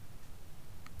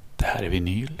Det här är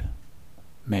ViNyL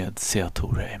med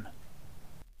C.I.A.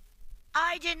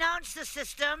 I denounce the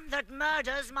system that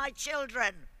murders my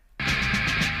children.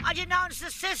 I denounce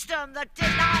the system that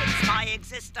denies my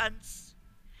existence.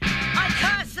 I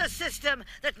curse the system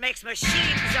that makes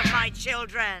machines of my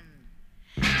children.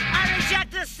 I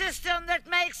reject the system that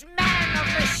makes men of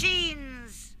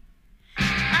machines.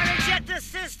 I reject the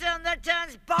system that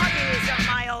turns bodies of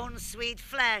my own sweet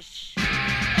flesh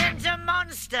into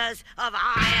monsters of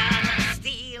iron and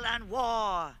steel and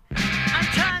war, and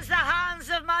turns the hands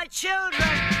of my children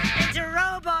into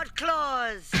robot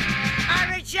claws.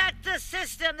 I reject the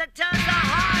system that turns the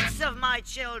hearts of my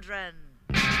children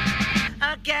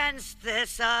against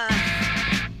this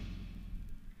earth.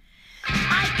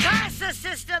 I curse the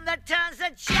system that turns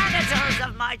the genitals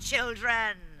of my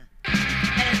children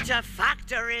into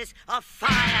factories of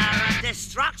fire and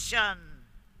destruction,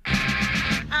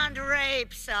 and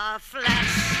rapes our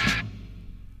flesh,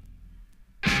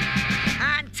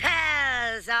 and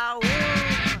tears our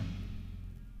womb.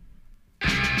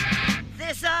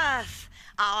 This earth,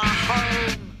 our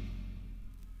home.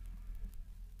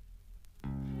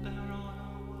 There are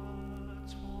no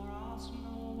words for us,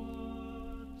 no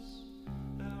words.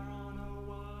 There are no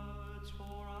words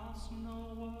for us, no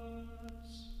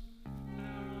words. There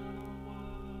are no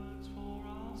words for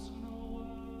us, no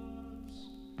words.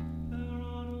 There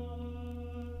are no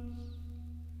words.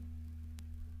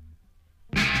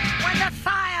 When the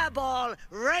fireball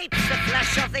rapes the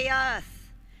flesh of the earth,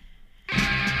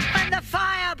 when the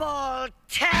fireball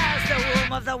tears the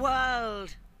womb of the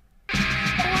world,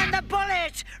 when the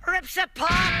bullet rips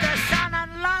apart the son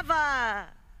and lover,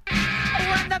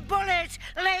 when the bullet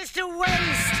lays to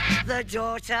waste the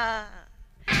daughter,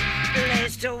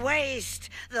 lays to waste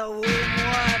the womb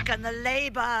work and the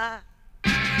labor,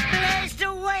 lays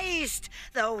to waste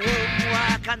the womb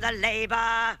work and the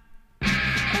labor,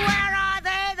 where are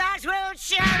they that will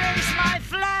cherish my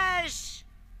flesh?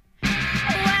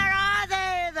 Where are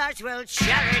they that will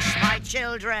cherish my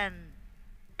children?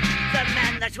 The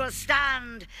men that will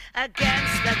stand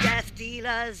against the death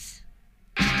dealers.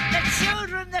 The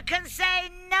children that can say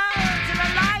no to the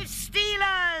life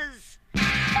stealers.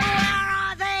 Where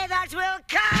are they that will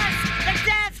curse the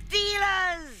death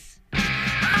dealers?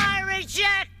 I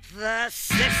reject the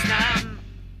system.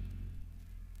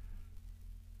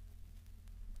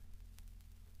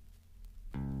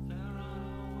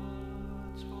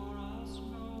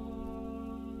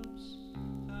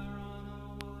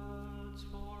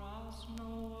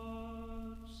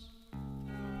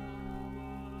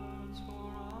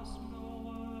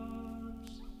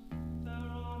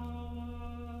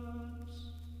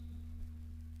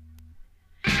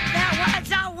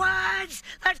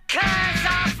 That curse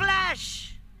our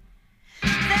flesh.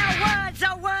 Their words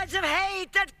are words of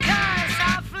hate that curse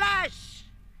our flesh.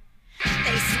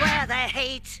 They swear their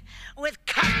hate with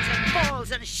cunt and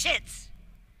balls and shit.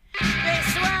 They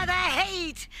swear their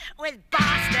hate with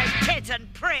bastard, tit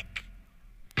and prick.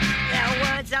 Their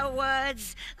words are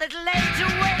words that lay to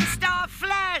waste our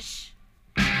flesh.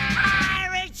 I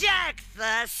reject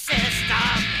the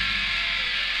system.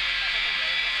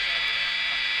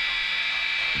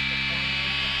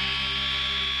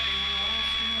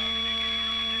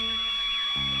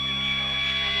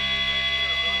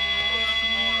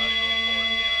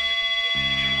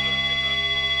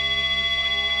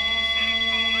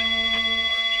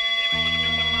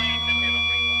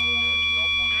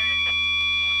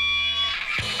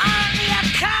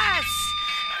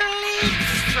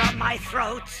 From my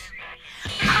throat,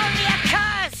 only a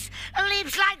curse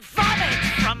leaps like vomit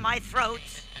from my throat.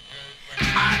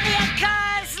 Only a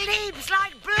curse leaps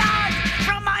like blood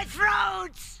from my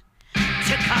throat.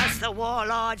 To curse the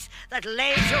warlords that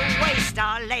lay to waste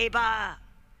our labor,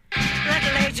 that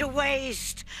lay to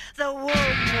waste the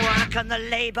womb work and the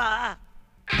labor,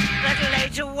 that lay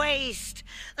to waste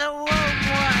the womb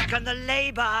work and the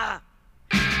labor,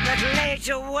 that lay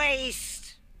to waste.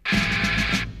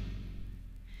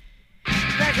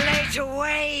 That lay to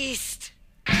waste.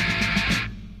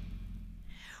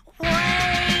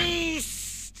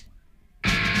 Waste.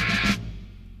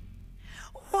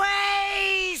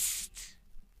 Waste.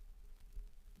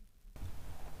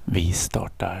 Vi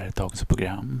startar dagens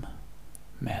program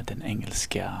med den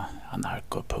engelska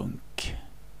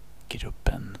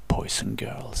anarkopunk-gruppen Poison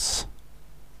Girls.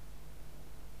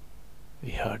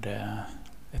 Vi hörde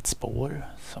ett spår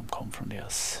som kom från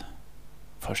deras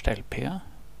första LP,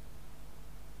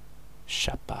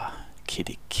 C.I.A.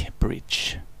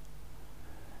 Bridge,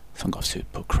 som gavs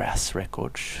ut på Crass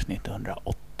Records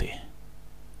 1980.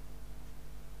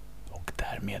 Och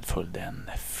därmed följde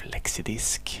en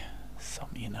flexidisk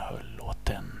som innehöll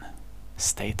låten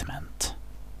statement.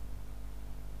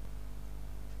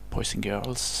 Boys and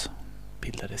Girls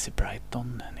bildades i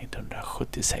Brighton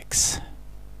 1976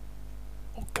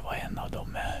 och var en av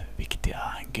de viktiga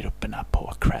grupperna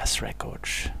på Crass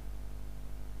Records.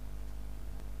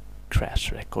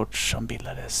 Crash Records som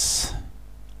bildades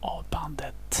av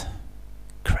bandet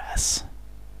Crass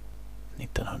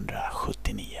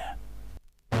 1979.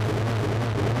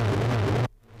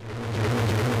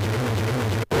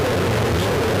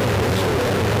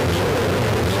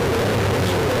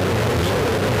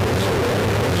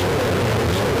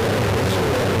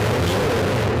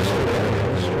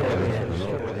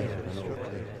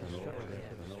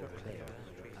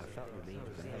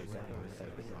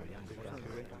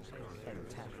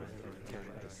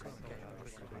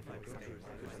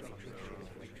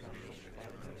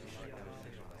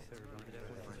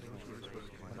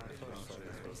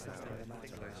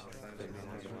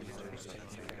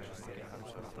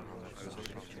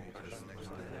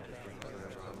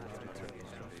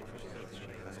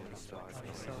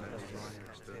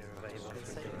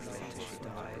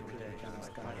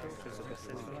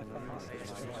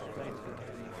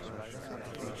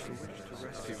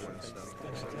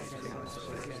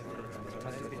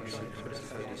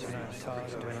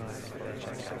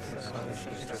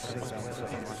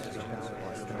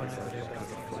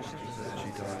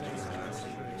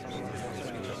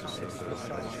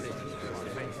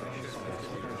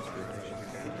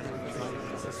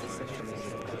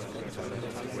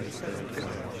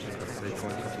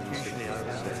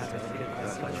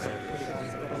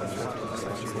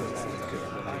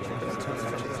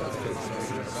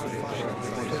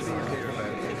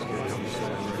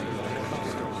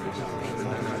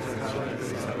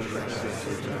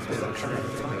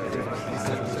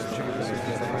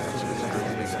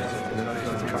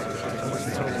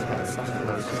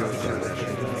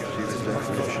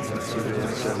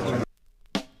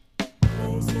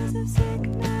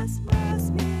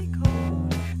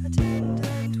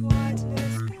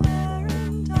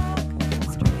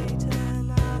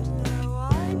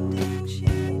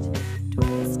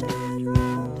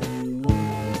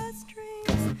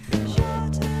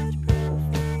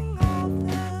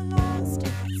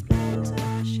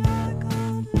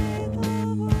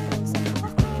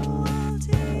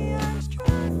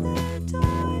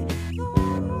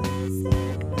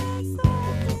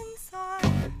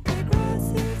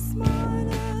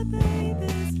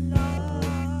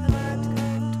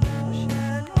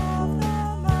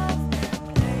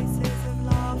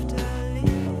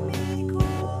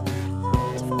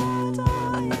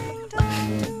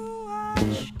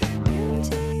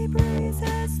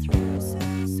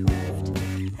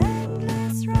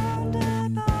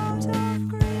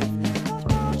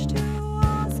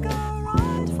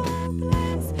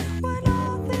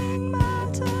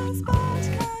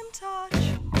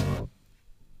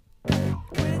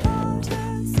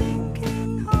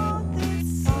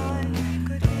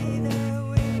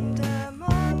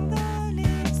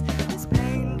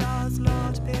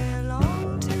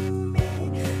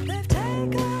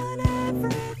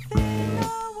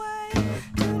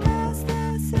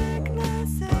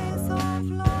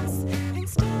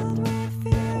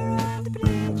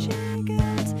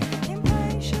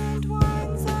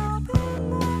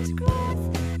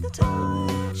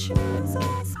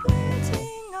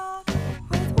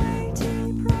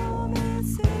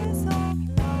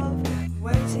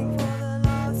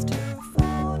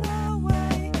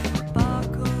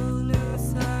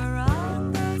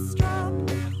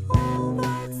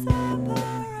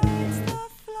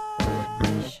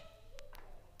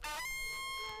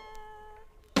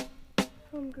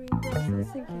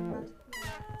 Sinking mud,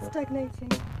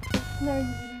 stagnating, known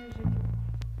as illusion.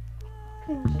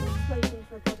 Clean sheets waiting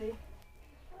for a body,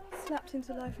 slapped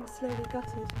into life and slowly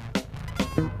gutted.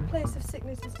 Place of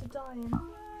sickness is to die in,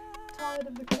 tired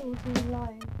of the cruelty and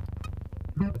lying.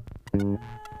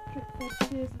 Drip-fed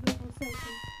tears of the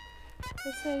pulsation,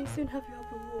 they say soon have you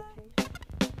up and walking.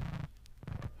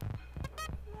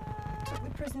 Took the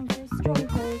prison for a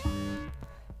stronghold,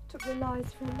 took the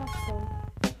lies for a love song.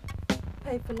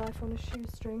 Paid for life on a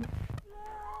shoestring.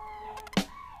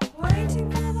 Waiting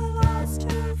for the last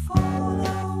to fall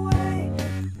away.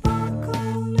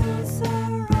 Buckle noose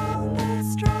around the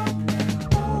strap.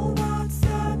 All that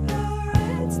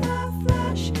separates the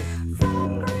flesh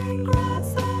from green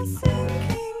grass or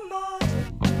sinking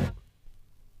mud.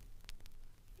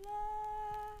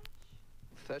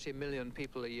 30 million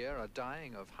people a year are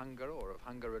dying of hunger or of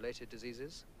hunger-related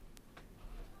diseases.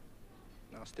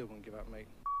 No, I still won't give up, mate.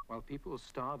 While people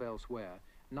starve elsewhere,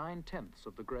 9/10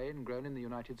 of the grain grown in the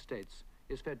United States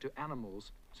is fed to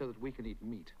animals so that we can eat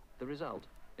meat. The result,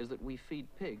 is that we feed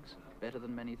pigs better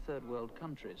than many third world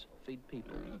countries feed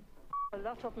people. A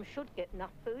lot of them should get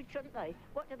enough food, shouldn't they?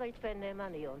 What do they spend their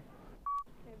money on?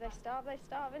 If they starve,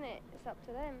 innit? It's up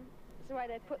to them. It's the way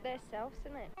they put their selves,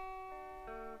 isn't it?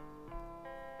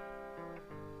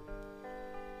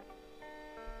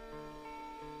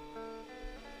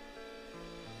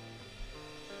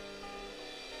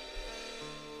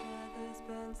 Feathers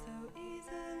burn so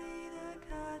easily, the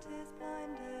cat is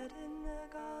blinded in the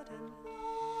garden.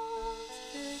 Lost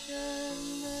vision,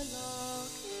 the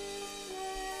lark is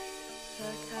late.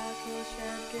 The cattle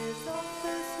shed gives off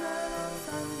the smell of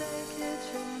Sunday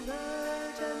kitchen. The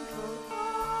gentle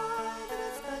eye,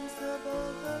 dispensable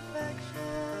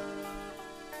perfection.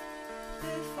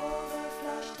 Before the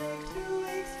flash take 2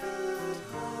 weeks' food,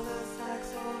 all the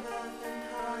sacks of earth and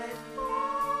hide.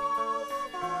 All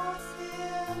of us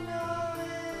here know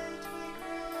it, we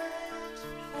grew it.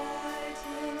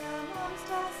 Fighting amongst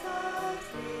ourselves,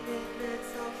 leaving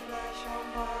bits of flesh on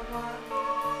barbed wire.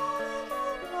 All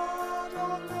blood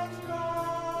on the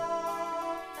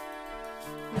floor.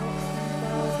 Knocks and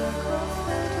bells across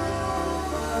the door,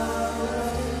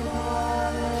 burst in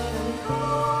polish and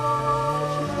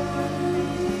children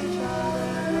meet each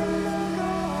other in the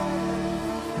garden.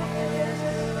 Failure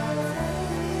to accept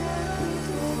the end, push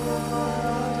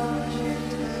it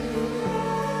to the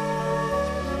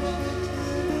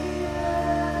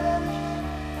edge.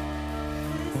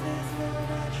 This is the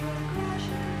natural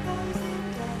aggression, posing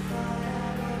death. I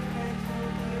am afraid for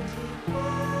beauty.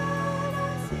 When I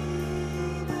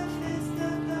see the fist,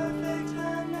 the perfect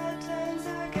hand that turns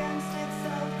against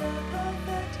itself, the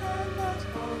perfect hand that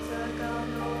holds a gun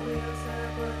or wields a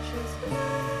butcher's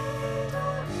blade,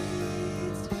 or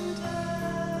leads to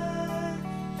death.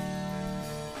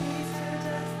 Leads to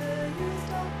death the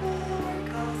used up bull,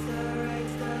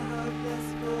 incarcerates the hopeless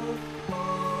bull,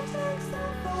 or takes the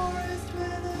forest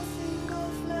with a single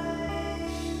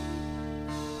flame.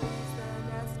 Is the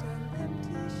nest an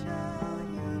empty shell?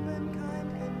 Humankind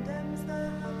condemns the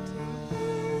hunting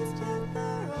beast, yet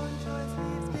their own choice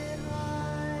leaves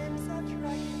behind such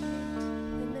ragged meat.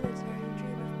 The military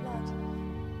dream of blood,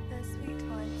 their sweet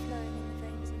wine flowing in the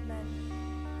veins of men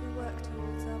who work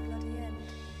towards our bloody end.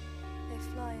 They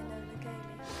fly Enola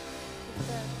gaily, with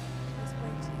them who is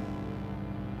waiting,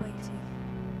 waiting.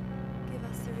 Give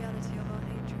us the reality of our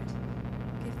hatred.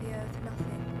 Give the earth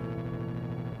nothing.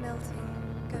 Melting,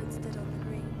 goats dead on the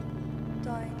green.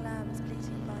 Dying lambs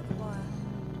bleating by the wire.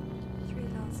 3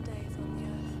 last days on the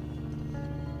earth.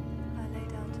 I lay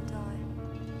down to die in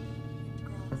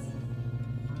grass.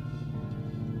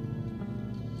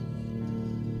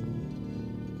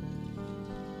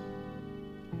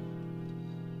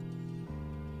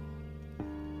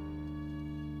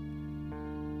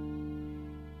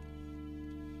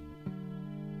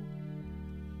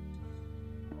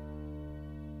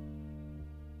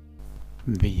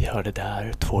 Vi hörde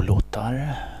där 2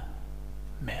 låtar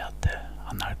med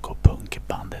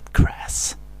anarkopunkbandet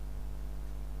Crass.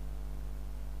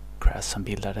 Crass som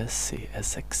bildades i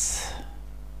Essex,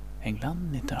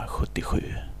 England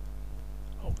 1977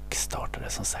 och startade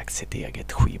som sagt sitt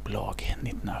eget skivbolag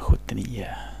 1979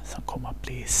 som kom att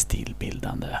bli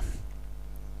stilbildande.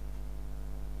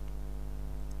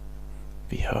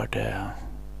 Vi hörde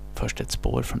först ett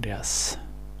spår från deras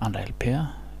andra LP,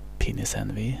 Penis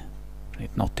Envy, från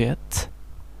 1981,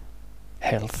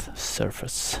 Health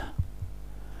Surface,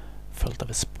 följt av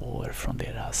ett spår från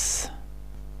deras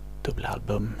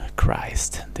dubbelalbum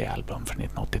Christ, det album från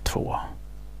 1982,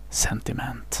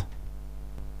 Sentiment.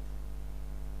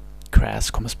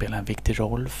 Crass kommer spela en viktig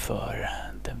roll för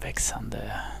den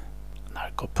växande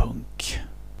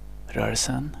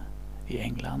narkopunkrörelsen i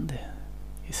England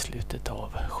i slutet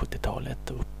av 70-talet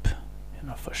och upp i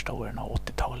de första åren av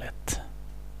 80-talet.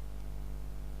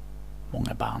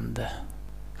 Många band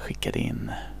skickade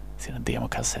in sina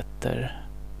demokassetter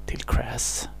till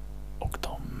Crass och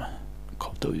de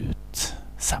gav då ut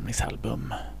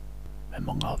samlingsalbum med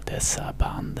många av dessa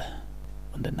band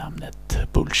under namnet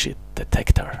Bullshit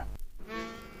Detector.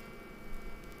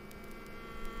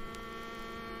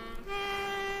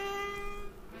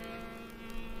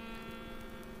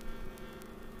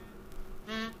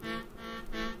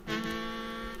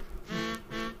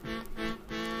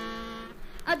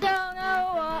 I don't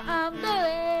know what I'm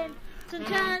doing.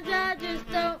 Sometimes I just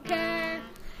don't care.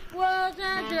 Words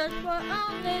are just put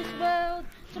on this world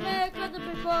to make other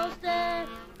people stare.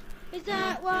 Is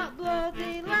that what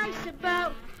bloody life's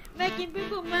about? Making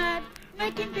people mad,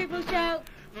 making people shout.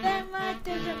 Then life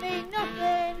doesn't mean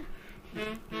nothing.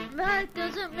 Life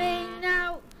doesn't mean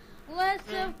now. Unless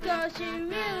of course you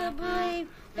really believe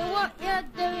that what you're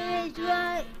doing is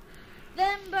right.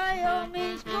 then by all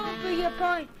means go for your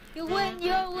point. You'll win,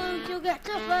 you'll lose, you'll get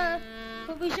tougher.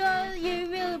 But be sure that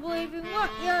you really believe in what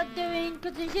you're doing,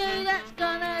 'cause it's you that's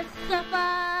gonna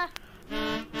suffer.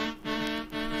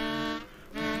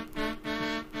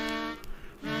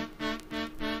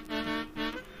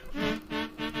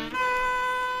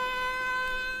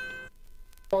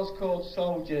 Was called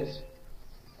soldiers.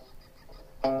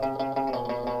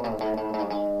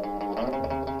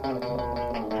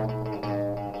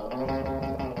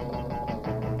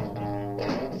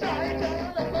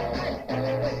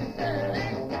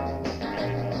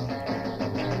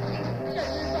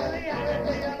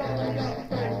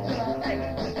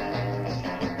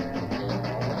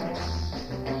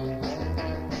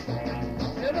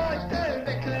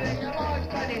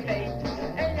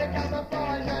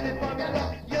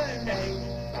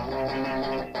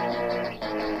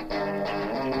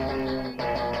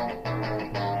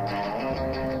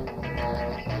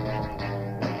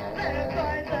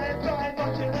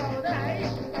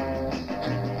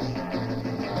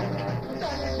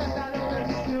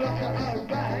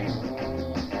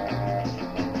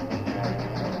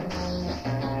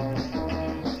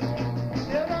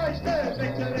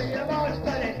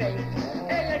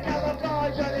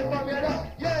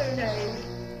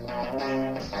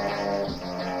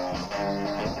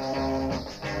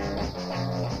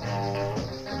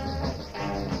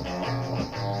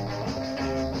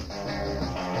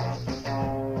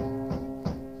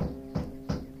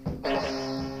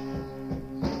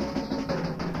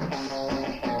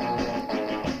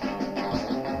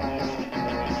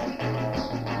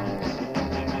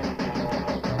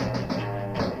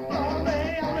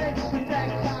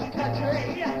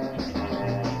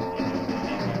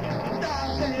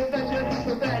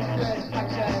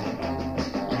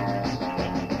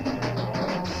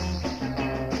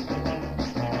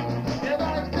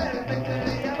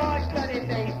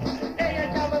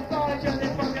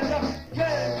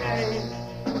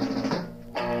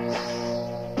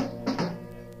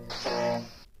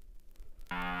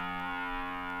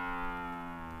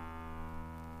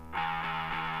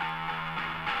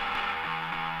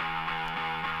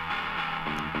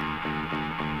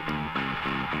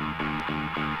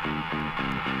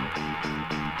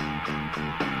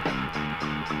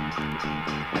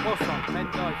 War song, men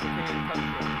die for king and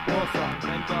country. War song,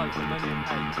 men die for money and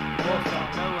hate. War song,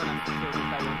 no one has to kill if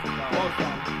they want to die. War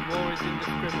song, war is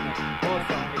indiscriminate. War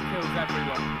song, it kills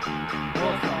everyone.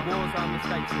 War song, wars are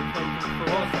mistakes that children for.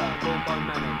 War song, born by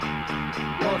many.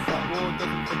 War song, war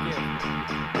doesn't forgive.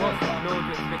 War song, nor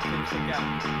does victims forget.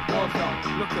 War song,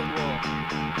 look at war.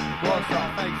 War song,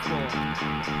 face war.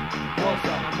 War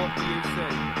song, and what do you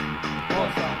see? War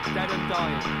song, dead and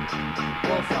dying.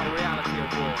 War song, reality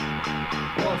of war.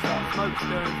 War song, smoke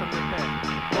stirring from the pit.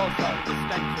 War song, the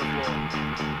stench of war.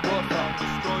 War song,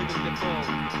 destroyed and deformed.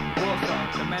 War song,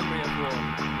 the memory of war.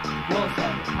 War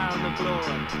song, the power and the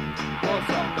glory. War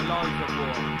song, the lies of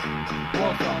war.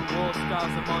 War song, war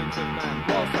scars the minds of men.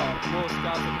 War song, war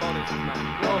scars the bodies of men.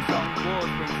 War song,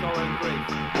 wars bring sorrow and grief.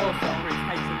 War song brings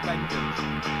hate and vengeance.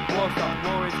 War song,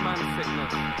 war is man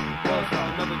sickness. War song,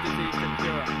 another disease to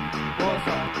cure. War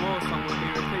song will be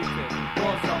repeated.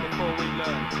 War song before we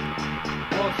learn.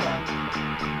 War song.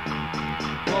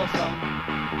 War song.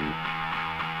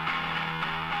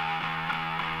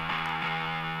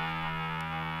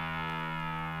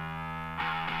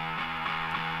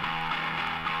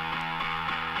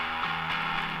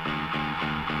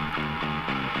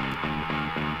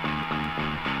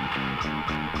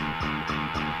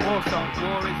 War song,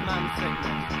 war is man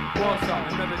sickness. War song,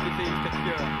 another disease to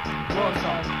cure. War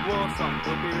song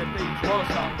will be repeated. War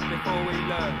song before we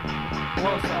learn.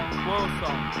 War song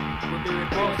will be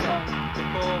repeated. War song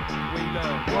before we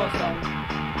learn. War song.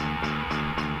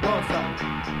 War song.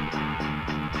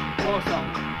 War song.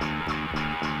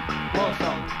 War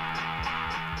song.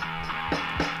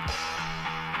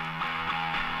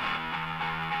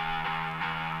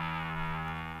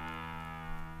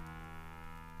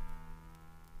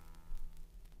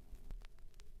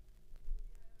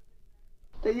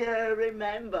 Do you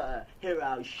remember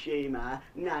Hiroshima,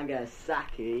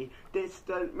 Nagasaki?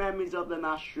 Distant memories of the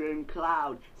mushroom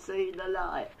cloud. See the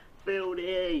light, feel the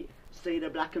heat. See the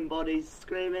blackened bodies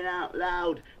screaming out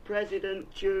loud.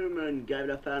 President Truman gave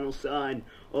the final sign.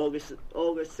 August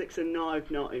 6th and 9th,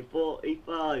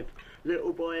 1945.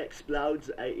 Little boy explodes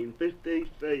at 1850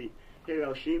 feet.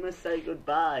 Hiroshima, say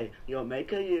goodbye. Your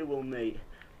maker you will meet.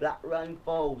 Black rain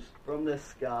falls from the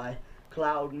sky.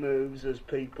 Cloud moves as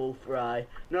people fry.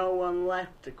 No one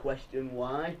left to question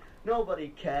why. Nobody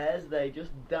cares, they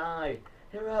just die.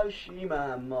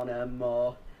 Hiroshima, mon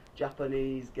amour.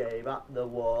 Japanese gave up the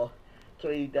war.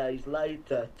 3 days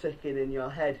later, ticking in your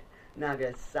head,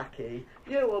 Nagasaki,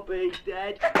 you will be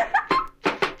dead.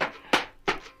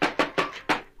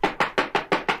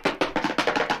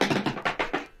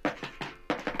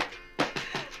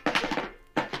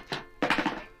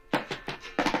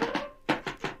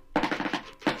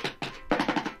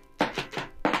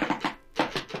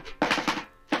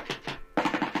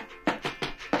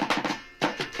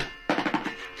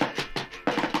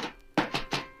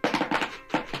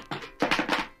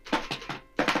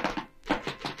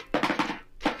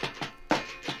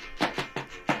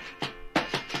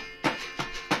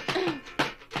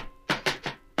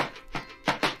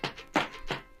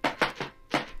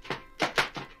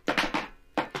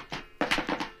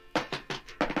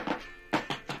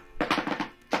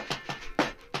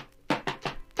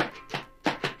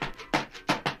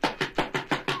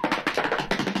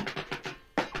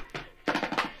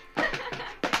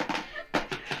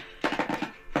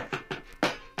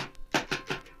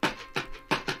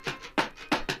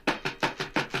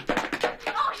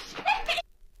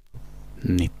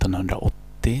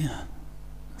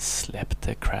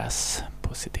 Släppte Crass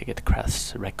på sitt eget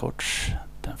Crass Records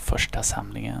den första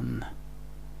samlingen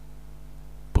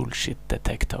Bullshit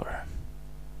Detector.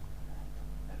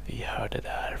 Vi hörde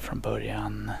där från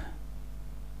början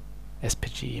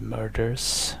S.P.G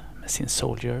Murders med sin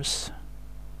Soldiers,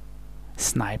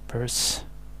 Snipers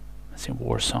med sin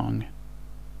Warsong,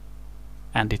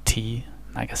 Andy T,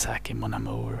 Nagasaki Mon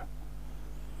Amour,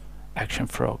 Action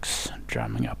Frogs,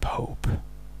 Drumming Up Hope.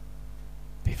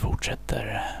 Vi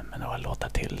fortsätter med några låtar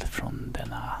till från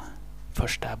denna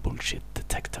första Bullshit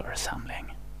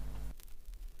Detector-samling.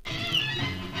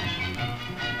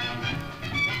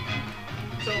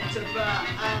 Talked about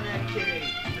anarchy,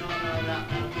 none of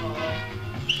that no more.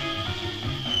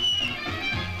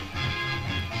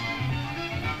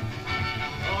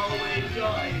 All we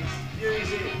got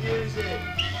is use it.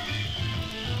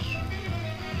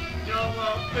 No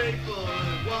more people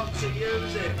who want to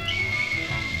use it.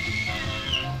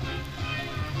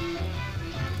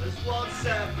 There's one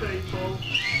set of people,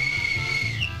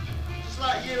 just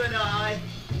like you and I.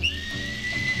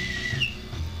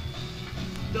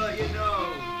 Don't you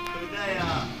know who they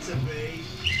are to be?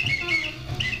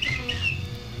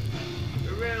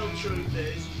 The real truth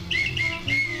is,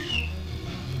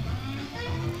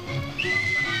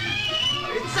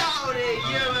 it's only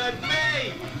you and me!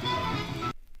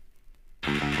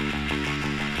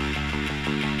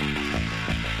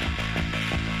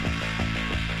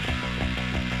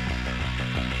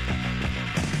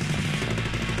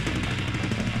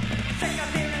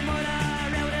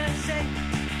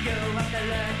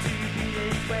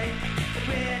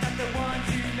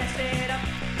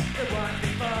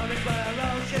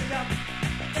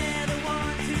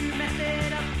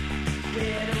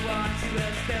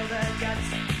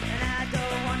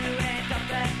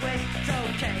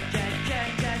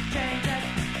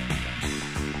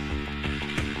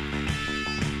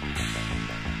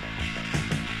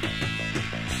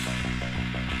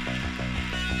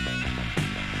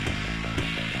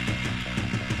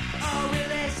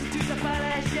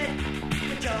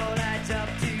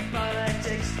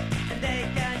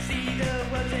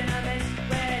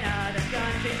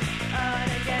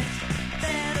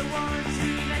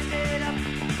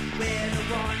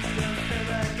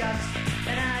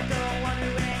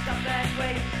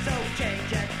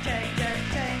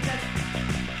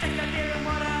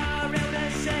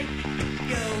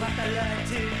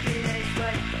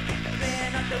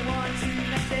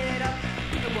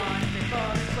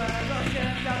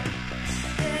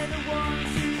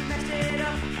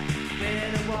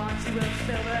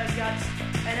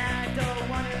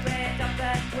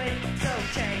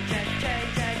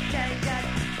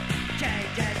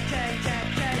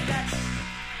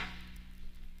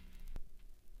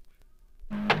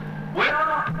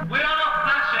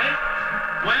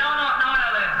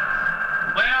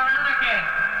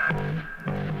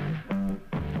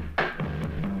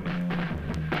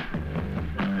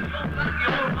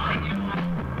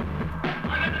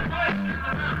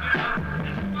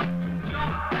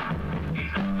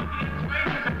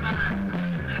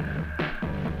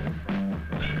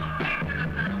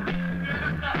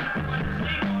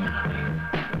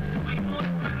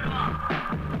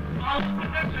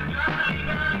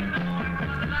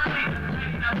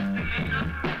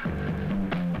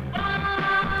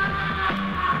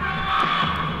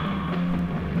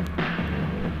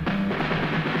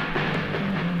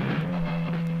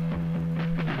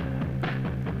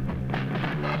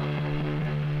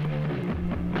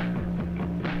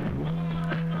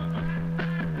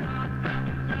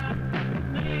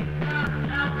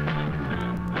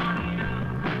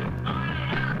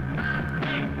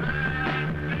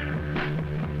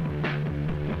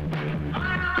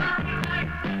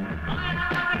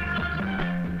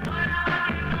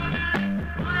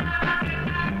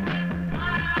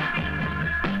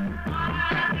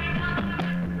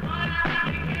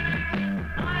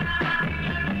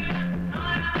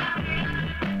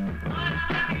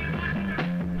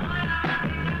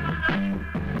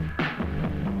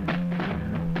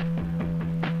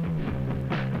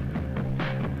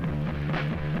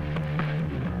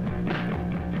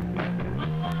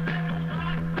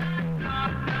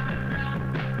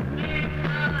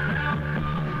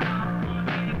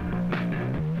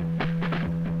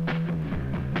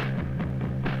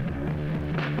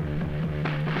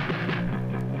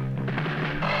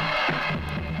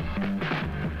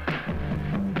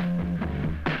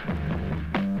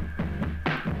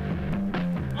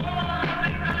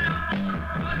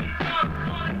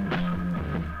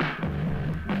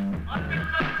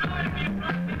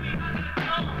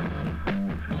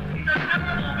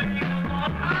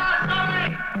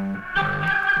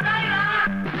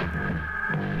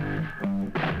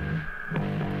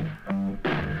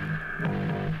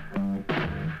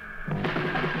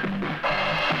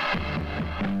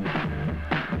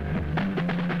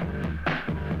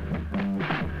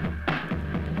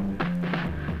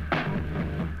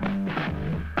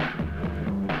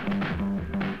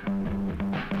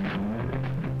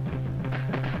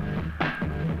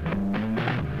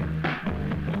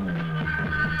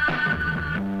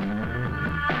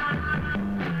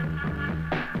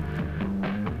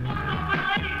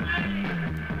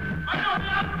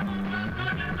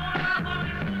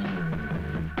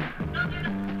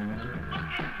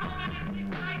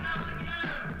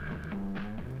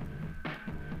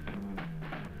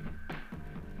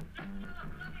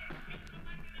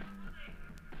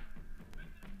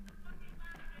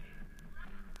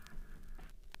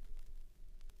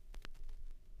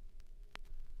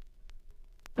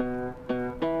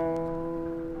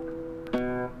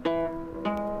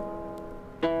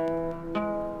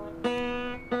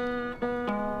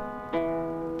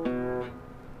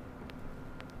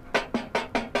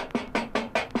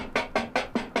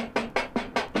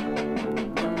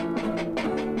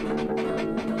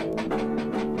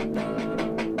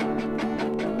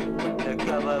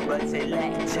 government's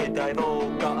elected, they've all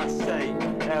got a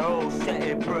seat. They're all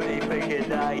sitting pretty thinking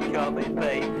they can't be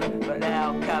beat. But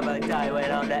there'll come a day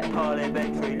when on that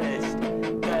parliamentary list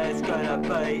there's gonna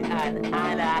be an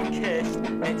anarchist.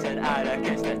 It's an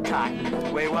anarchist attack.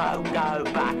 We won't go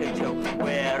back until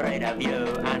we're rid of you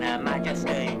and Her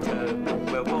Majesty too.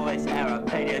 We'll voice our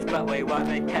opinions, but we won't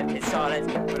be kept in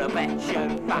silence. But I bet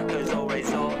you fuckers all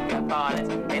resort to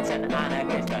violence. It's an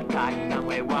anarchist attack, and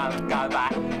we won't go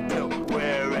back till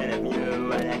we're rid of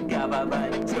you and the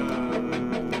government too.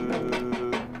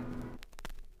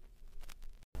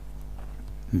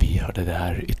 Vi hörde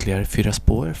där ytterligare 4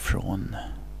 spår från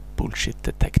Bullshit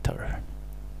Detector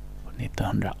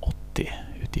 1980,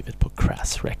 utgivet på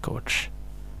Crass Records.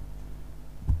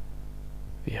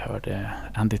 Vi hörde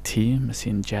Andy T med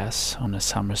sin Jazz on a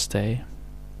Summer's Day,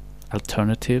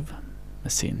 Alternative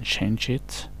med sin Change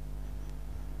It.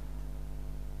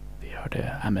 Vi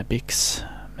hörde Amebix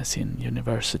med sin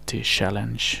University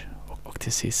Challenge och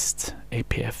till sist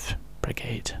A.P.F,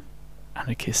 Brigade,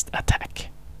 Anarchist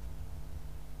Attack.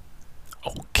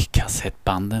 Och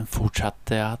kassettbanden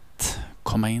fortsatte att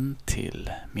komma in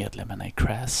till medlemmarna i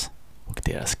Crass och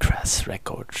deras Crass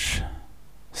Records.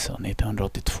 Så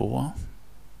 1982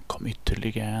 kom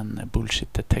ytterligare en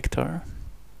Bullshit Detector.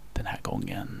 Den här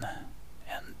gången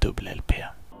en dubbel-LP.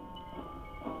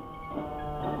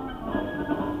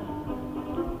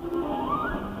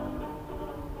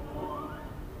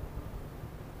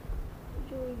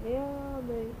 Join the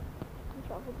army and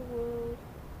travel the world.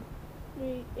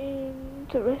 Meet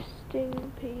interesting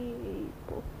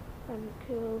people and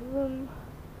kill them.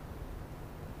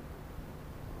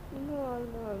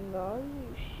 No,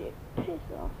 you shit, piss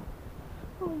off.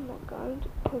 I'm not going to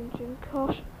punch and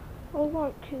kosh. I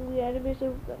won't kill the enemies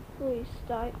of the free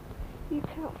state. You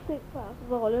can't think about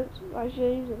violence,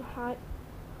 regimes and hate.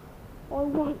 I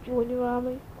won't join your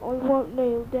army. I won't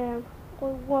kneel down. I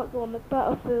won't go on the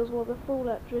battlefields while the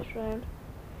fallout drifts round.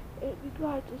 It'd be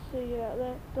great to see you out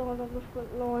there, dying on the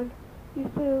front line.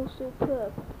 You feel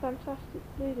superb, fantastic,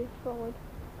 bleeding fine.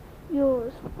 You're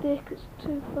as thick as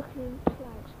 2 fucking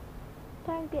planks.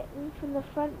 Don't get in from the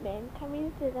front men, come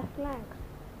in through the flanks.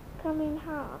 Come in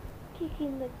hard, kick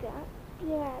in the gut,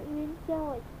 split out your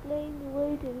insides, bleeding,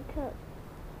 wound and cut.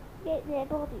 Get in their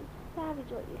bodies,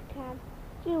 savage what you can.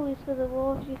 Do this for the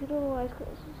wars, you can always cut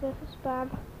yourself a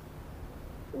spam.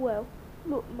 Well,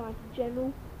 look, Major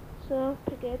General. Sir,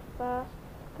 Brigade fast.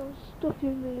 Go stuff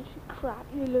your military crap,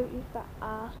 you looting fat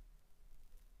ass.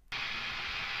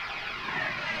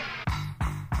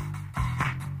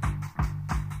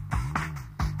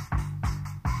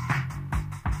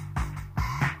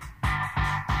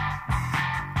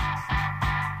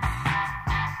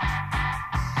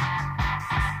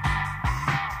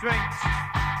 Drinks,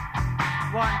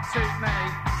 one too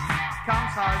many,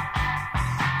 comes home,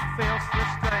 feels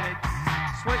frustrated,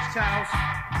 switch channels.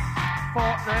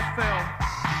 Fought their film.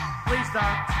 Please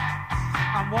don't.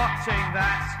 I'm watching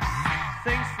that.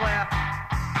 Things flare.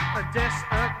 A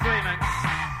disagreement.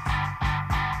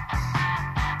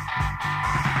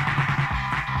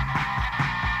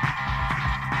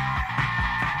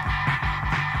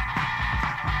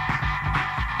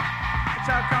 The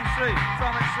child comes through,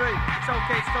 from and through. It's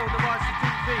okay, it's told the watch the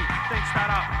TV. Things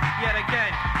start up yet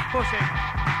again. Pushing.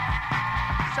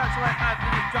 Shuts her out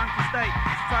in his drunken state.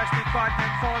 She tries to be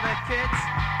pregnant for their kids.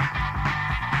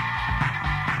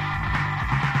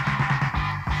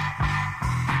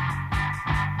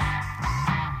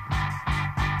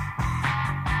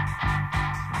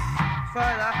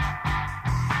 Further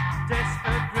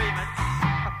disagreement.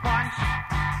 A punch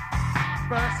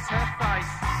bursts her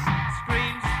face.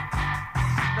 Screams,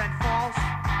 then falls.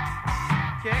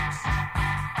 Kicks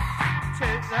to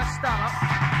the stomach.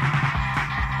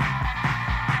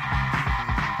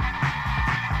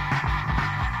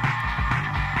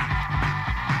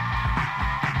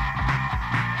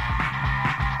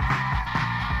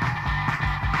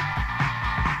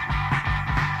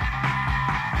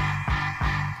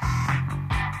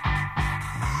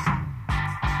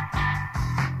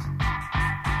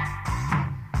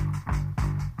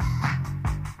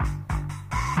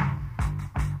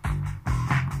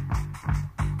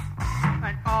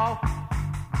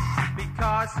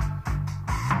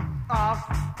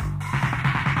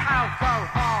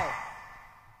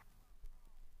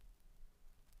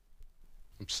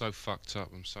 So fucked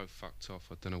up, I'm so fucked off,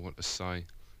 I don't know what to say.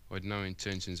 I had no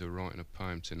intentions of writing a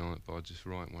poem tonight, but I'll just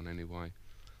write one anyway.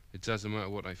 It doesn't matter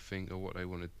what they think or what they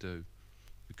want to do,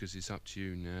 because it's up to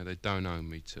you now, they don't own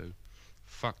me to.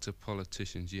 Fuck the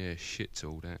politicians, yeah, shit to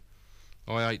all that.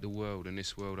 I hate the world and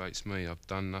this world hates me. I've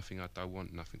done nothing, I don't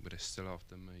want nothing, but they're still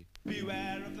after me.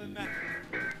 Beware of the man.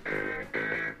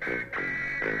 What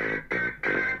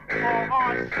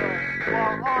I see,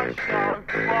 what I show,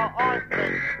 what I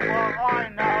think, what I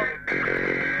know.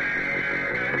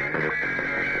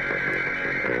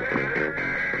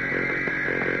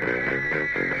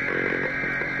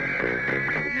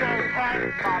 You had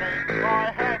money, I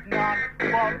had none.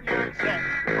 What you think,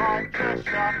 I just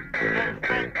run. You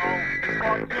think all is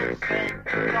what you see.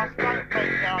 Just don't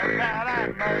think you're better than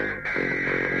me.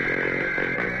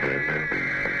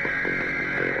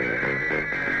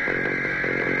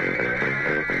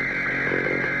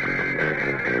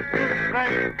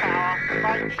 Great power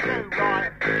makes you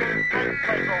right. You think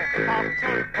people have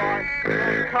to fight.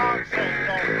 You can't see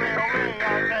their real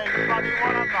reality, but you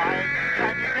wanna make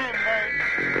changes in me.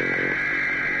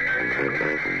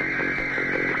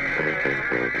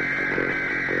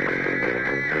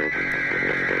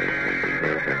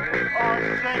 I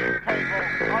see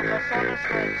people on the summer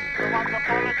streets, the ones that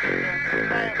politicians,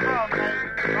 they're from me.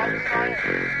 They say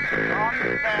I'm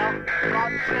there,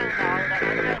 but you know that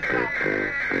I guess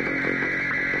that's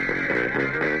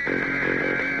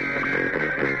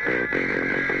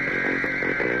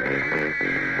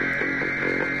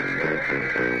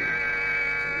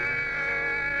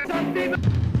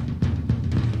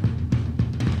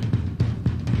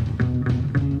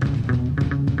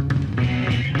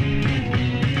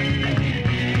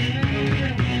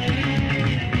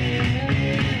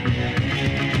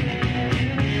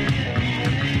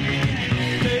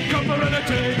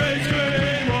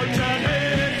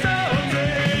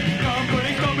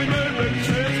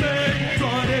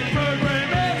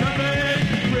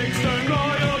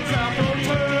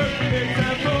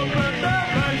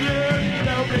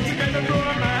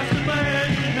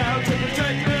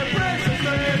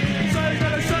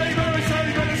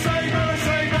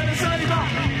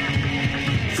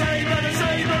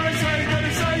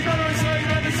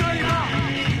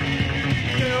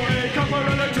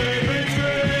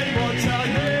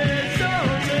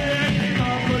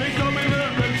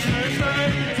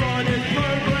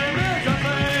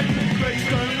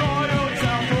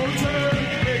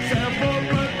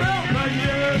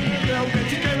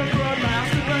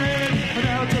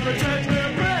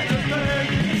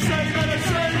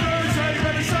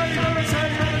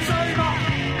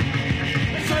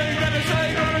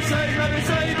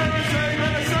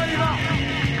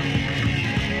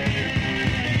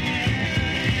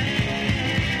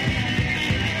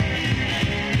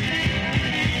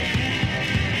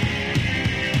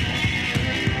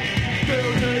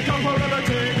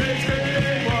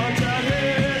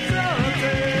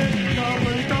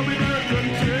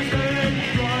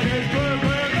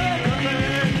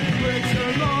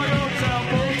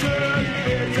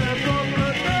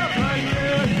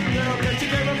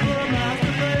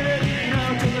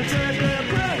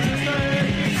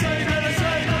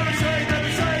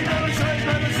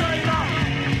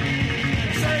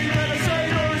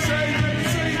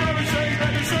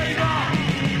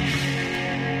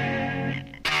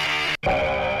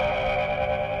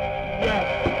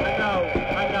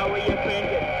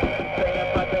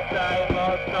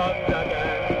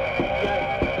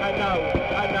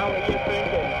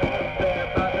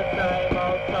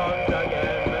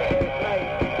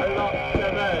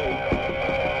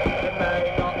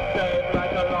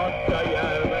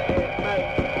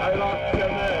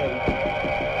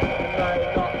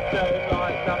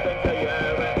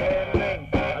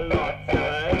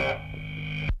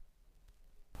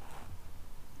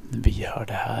Vi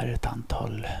hörde här ett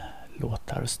antal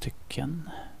låtar och stycken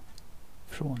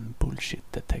från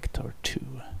Bullshit Detector 2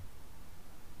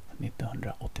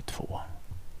 1982.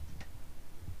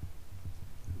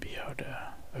 Vi hörde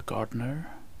A Gardener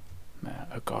med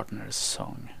A Gardener's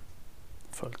Song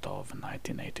följt av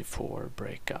 1984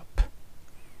 Breakup.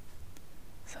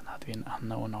 Sen hade vi en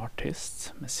unknown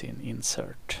artist med sin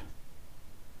Insert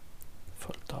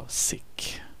följt av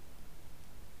Sick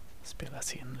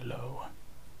spelas in Low.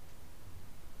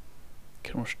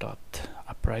 Kronstadt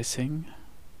Uprising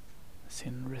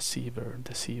sin Receiver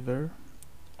Deceiver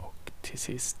och till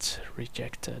sist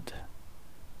Rejected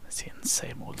med sin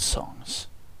Same Old Songs.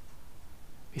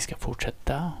 Vi ska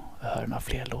fortsätta och höra några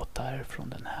fler låtar från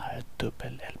den här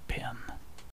dubbel-LPn.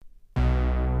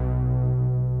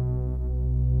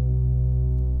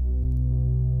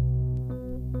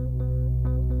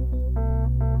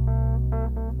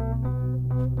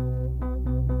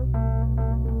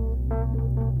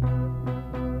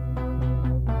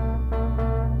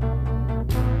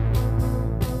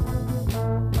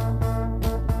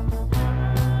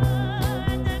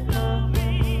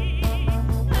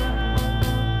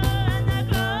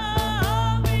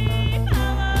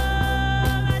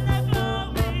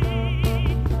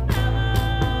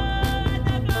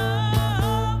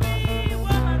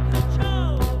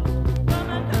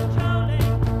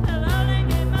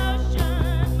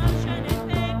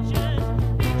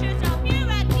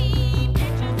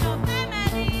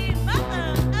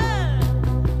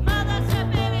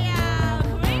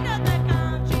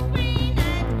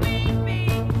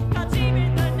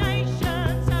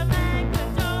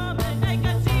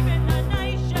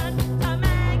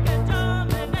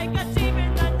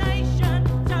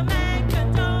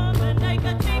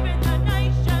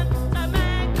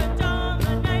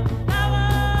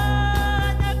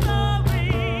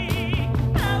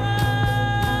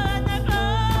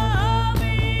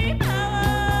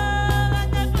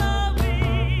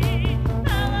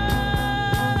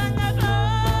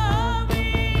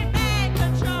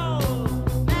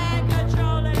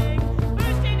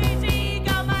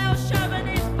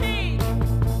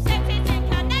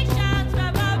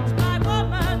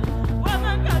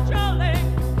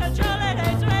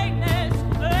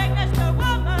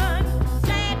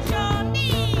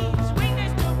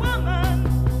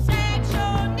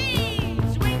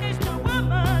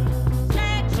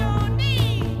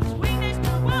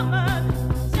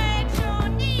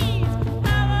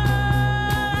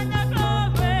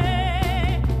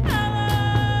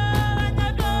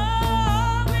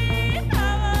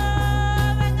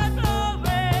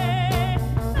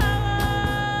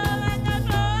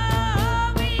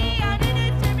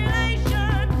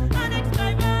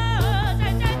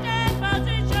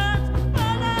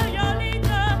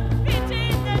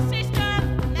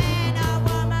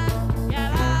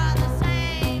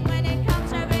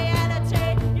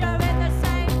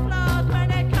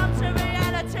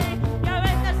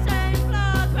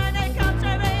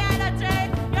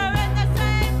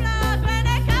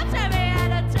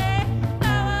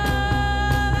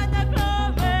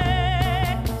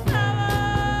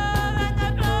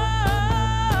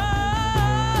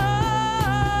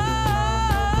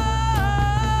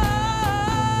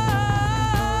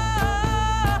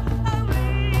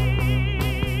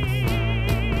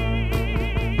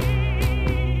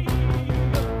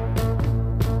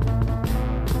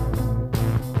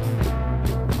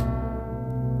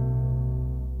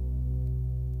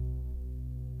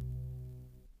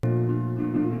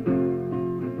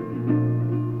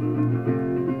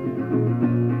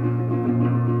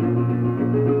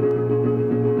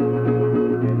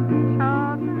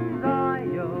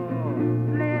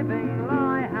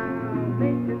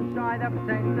 lie they'll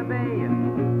pretend to be.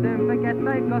 Soon forget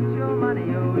they've got your money.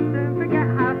 You'll soon forget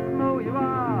how small you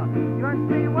are. You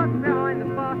won't see what's behind the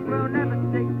fast, will never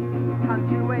stick,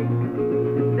 punch you weak.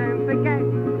 Soon forget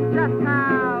just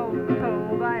how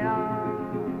tall they are.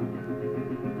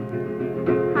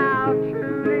 How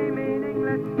truly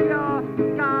meaningless your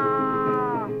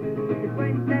scar is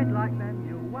when dead like them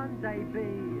you'll one day be.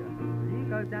 You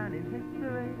go down in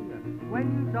history. When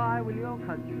you die will your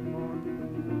country mourn?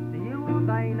 Do you or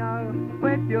they know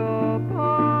if you're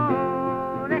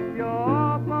born? If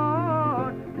you're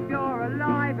born, if you're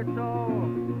alive at all.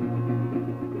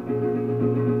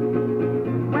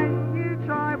 When you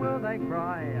try will they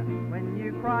cry? When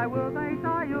you cry will they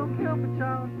die? You'll kill for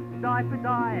child, die for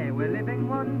die. We're living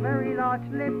one very large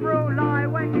liberal lie.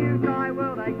 When you die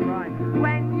will they cry?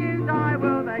 When you die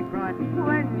will they cry?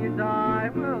 When you die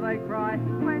will they cry?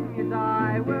 When you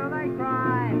die will they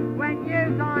cry? When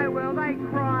you die will they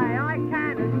cry? I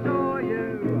can assure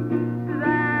you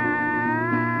that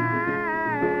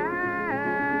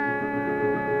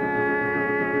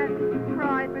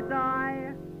cry for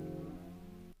die.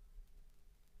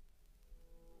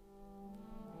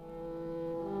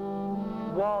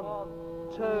 One,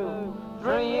 2,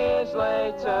 3 years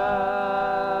later,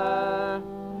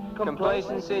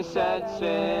 complacency sets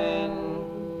in.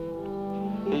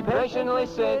 He patiently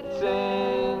sits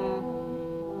in,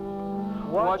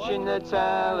 watching the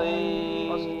telly.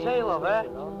 What's the tale of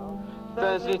it?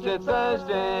 Thursday to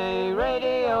Thursday,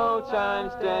 Radio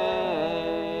Times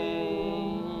Day.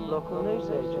 Local news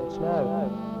agents, no.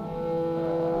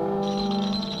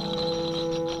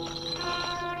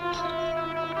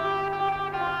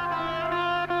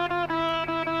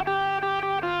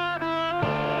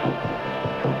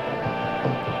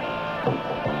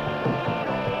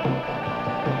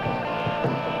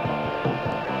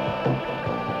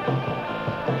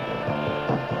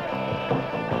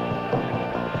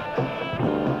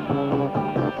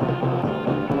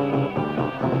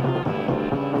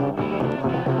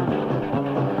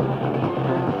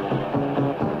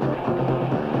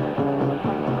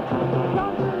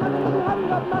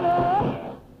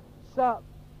 Sup?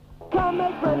 Can't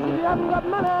make friends if you haven't got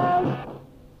money.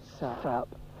 Sup?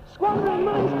 Squandering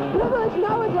money's privilege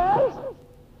nowadays.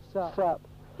 Sup?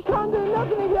 You can't do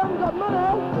nothing if you haven't got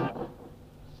money.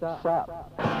 Sup?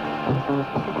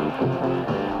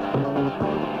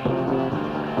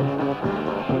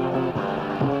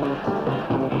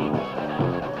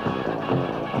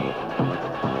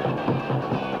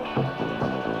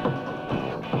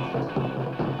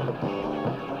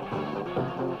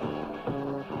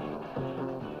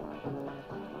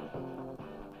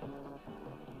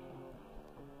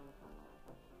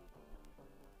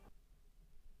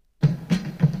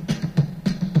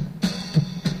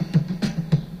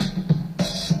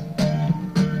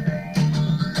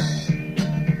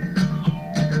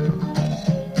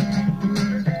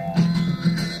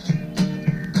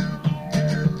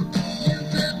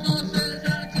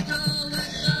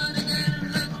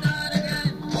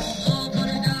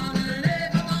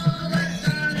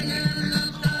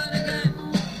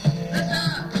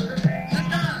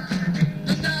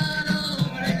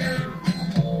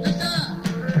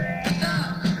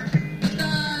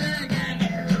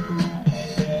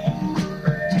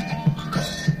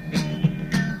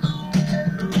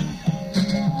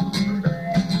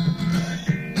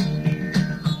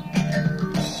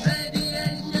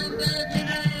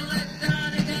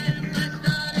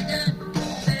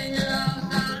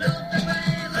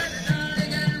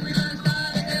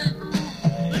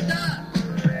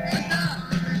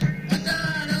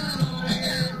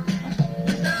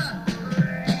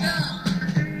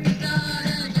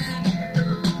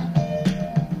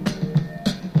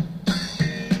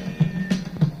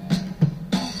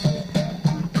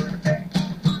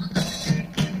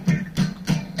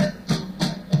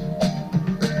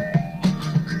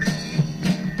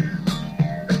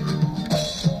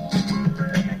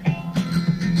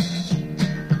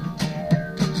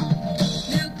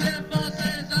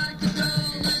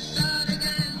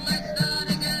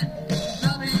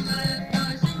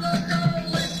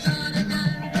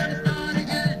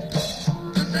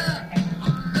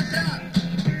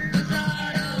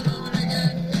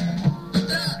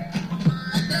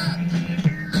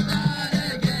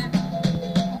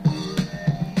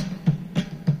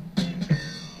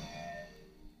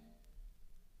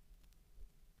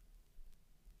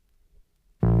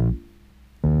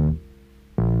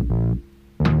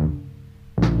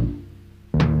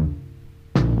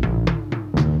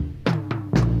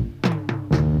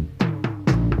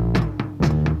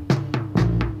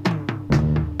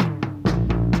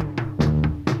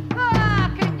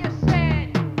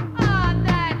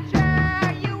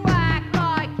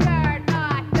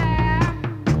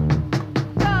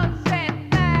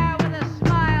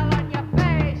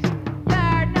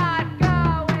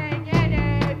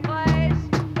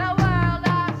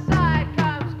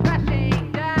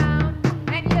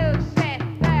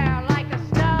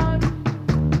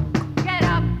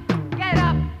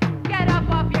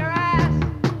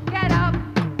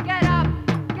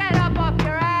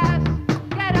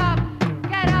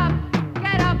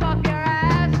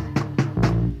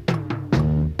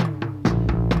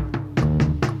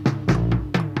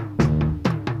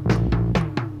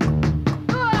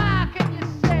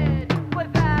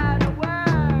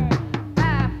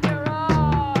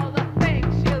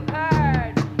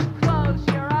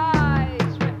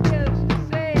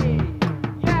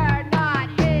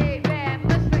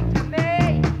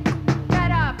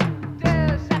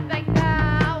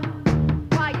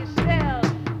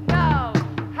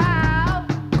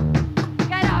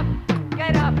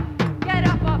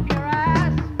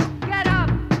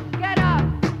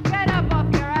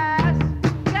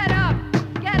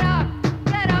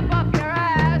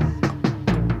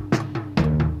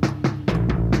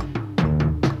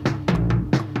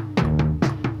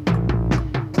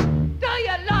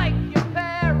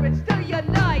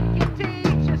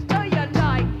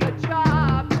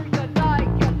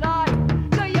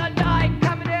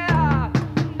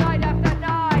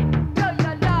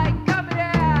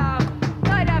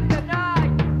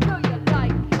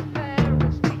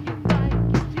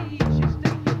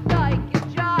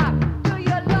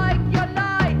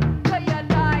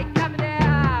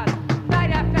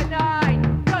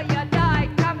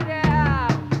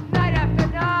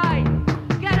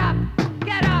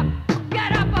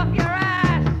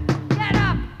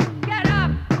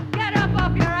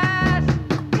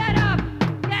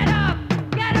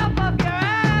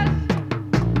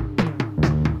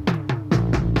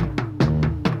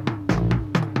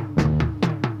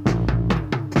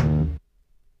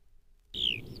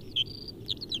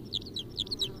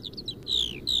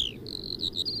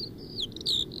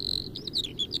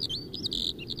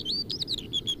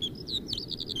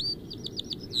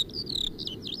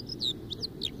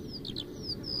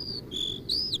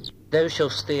 Thou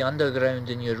shalt stay underground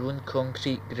in your own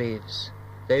concrete graves.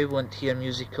 Thou won't hear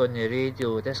music on the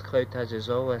radio, this cloud has us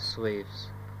all as slaves.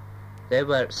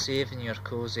 Thou art safe in your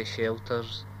cosy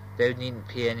shelters, thou needn't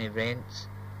pay any rent,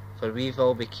 for we've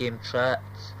all became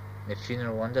trapped in the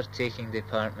funeral undertaking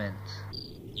department.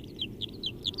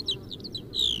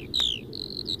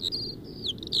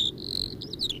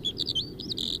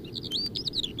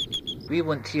 We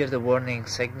won't hear the warning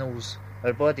signals,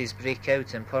 our bodies break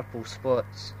out in purple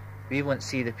spots. We won't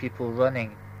see the people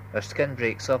running, our skin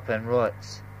breaks up and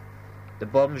rots. The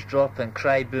bombs drop and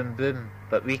cry boom boom,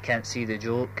 but we can't see the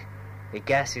joke. The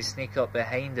gases sneak up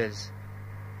behind us,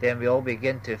 then we all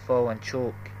begin to fall and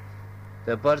choke.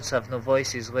 The birds have no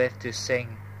voices left to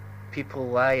sing, people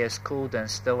lie as cold and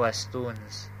still as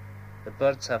stones. The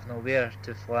birds have nowhere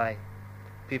to fly,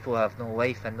 people have no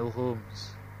life and no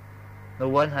homes. No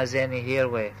one has any hair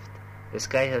left, the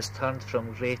sky has turned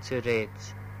from grey to red.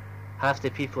 Half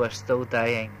the people are still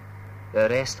dying, the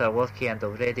rest are lucky and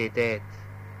already dead.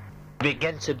 We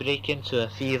begin to break into a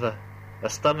fever, our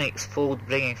stomachs fold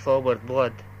bringing forward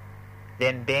blood,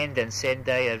 then bend and send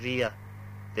diarrhea,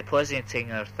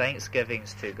 depositing our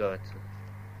thanksgivings to God.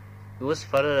 Those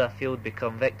further afield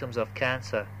become victims of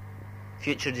cancer,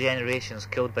 future generations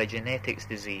killed by genetics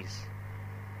disease.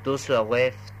 Those who are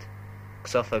left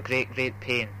suffer great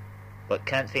pain, but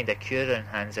can't find a cure on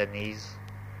hands and knees.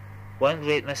 One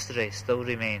great mystery still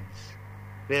remains.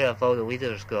 Where have all the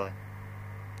leaders gone?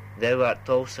 Thou art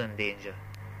also in danger,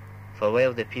 for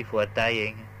while the people are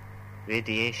dying,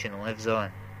 radiation lives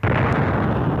on.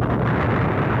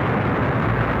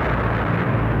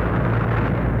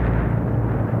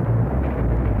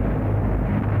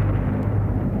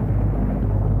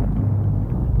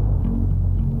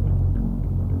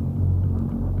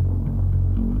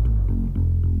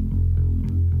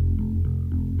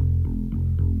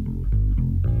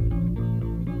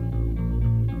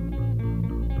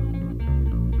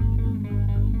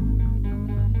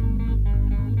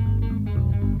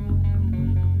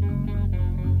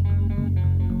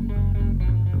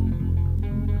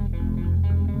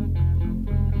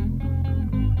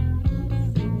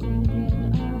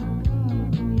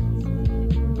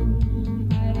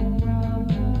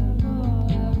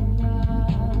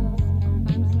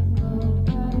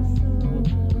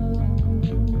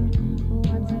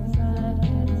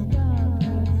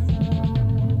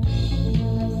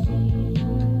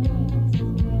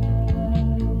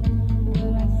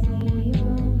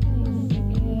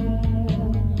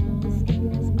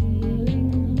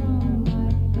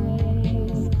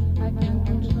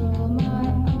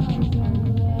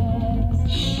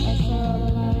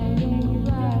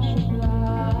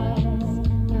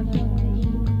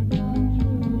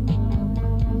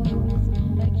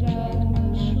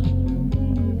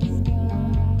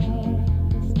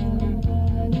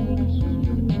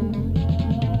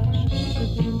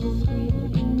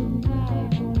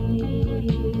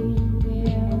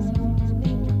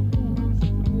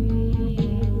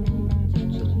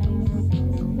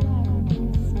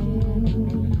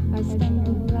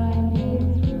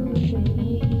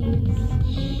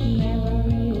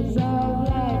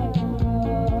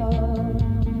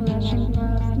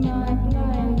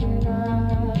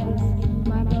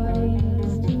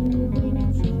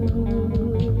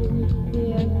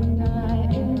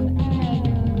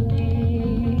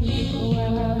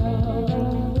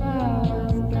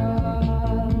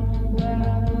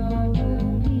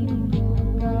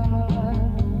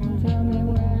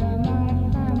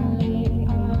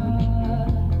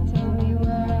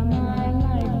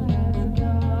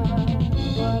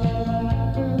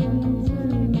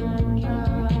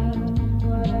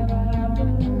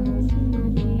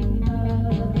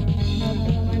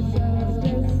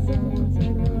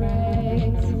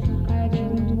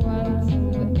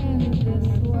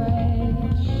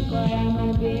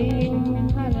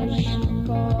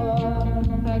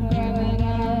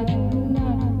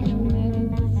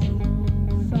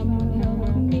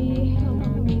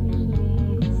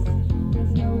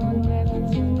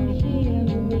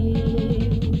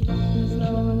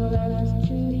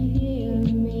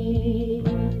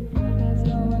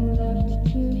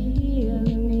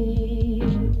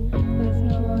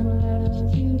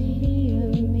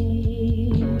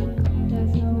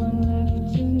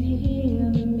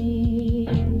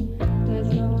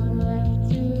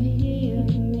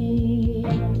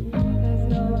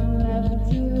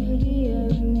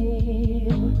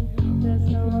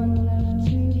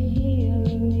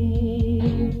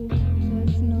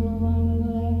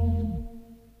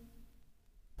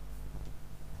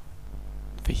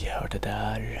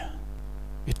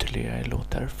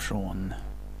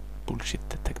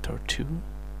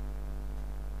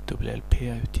 WLP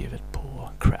utgivet på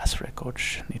Crass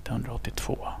Records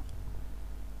 1982.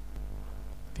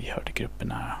 Vi hörde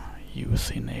grupperna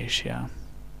Youth in Asia,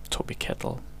 Toby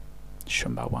Kettle,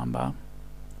 Chumbawamba,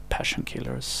 Passion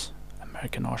Killers,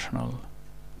 Amerikan Arsenal,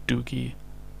 Dougie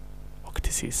och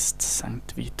till sist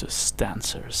Sankt Vitus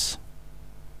Dancers.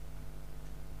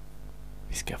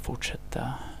 Vi ska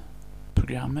fortsätta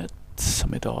programmet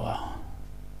som idag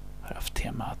har haft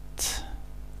temat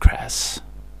Crass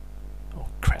och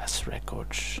Crass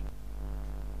Records.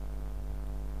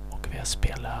 Och vi har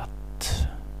spelat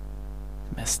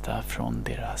mesta från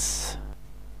deras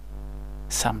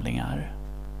samlingar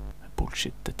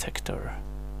Bullshit Detector.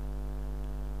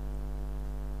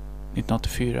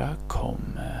 1984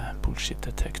 kom Bullshit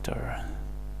Detector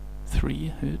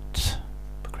 3 ut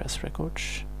på Crass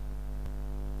Records.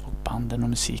 Och banden och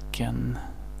musiken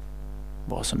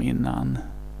var som innan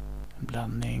en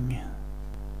blandning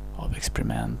av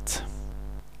experiment,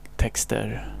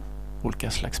 texter,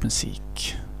 olika slags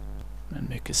musik, men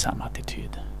mycket samma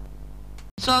attityd.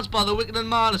 Charged by the wicked and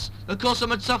mindless. Of course, so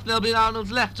much suffering there'll be now on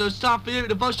left, so it's time for you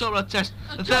to vote shot test.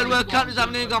 The third world countries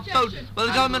haven't even got food, but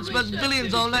the government spends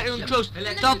billions on letting them close.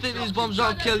 Don't think these bombs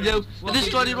won't kill you. They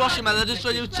destroyed Hiroshima, they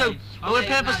destroyed you too. And we're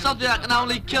paying for something that can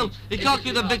only kill. You can't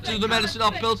give the victims the medicine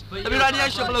or pills. There'll be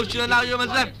radiation pollution and now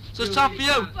humans left, so it's time for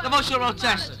you to vote shot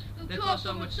test. They cause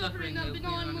so much suffering there'll be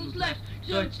no animals left,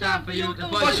 so it's time for you to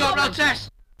vote shot test.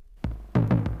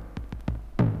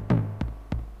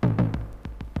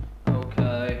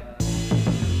 Okay.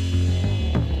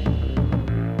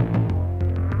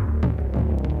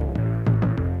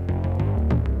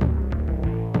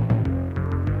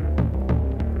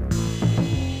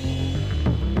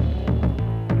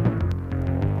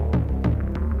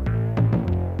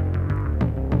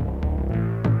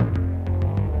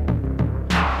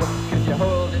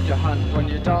 When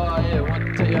you die, what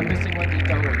are you missing when you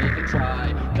don't even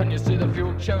try? Can you see the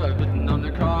future written on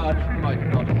the card? Might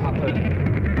not happen,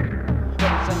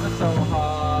 but it's ever so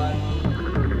hard.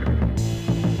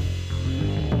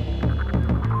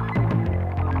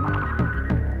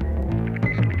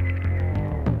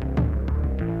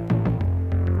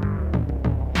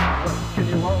 What can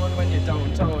you own when you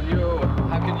don't own you?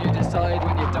 How can you decide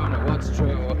when you don't know what's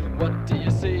true? What do you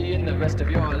see in the rest of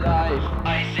your life?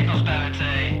 I see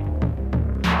prosperity.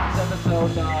 It's so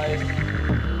nice.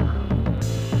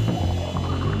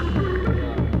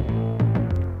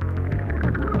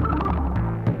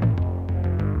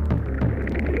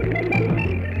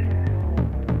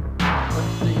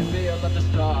 What do you feel at the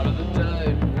start of the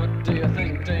day? What do you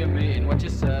think? Do you mean what you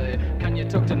say? Can you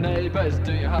talk to neighbors?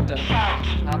 Do you have to shout?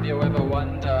 Have you ever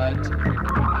wondered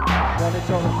what it's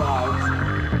all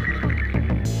about?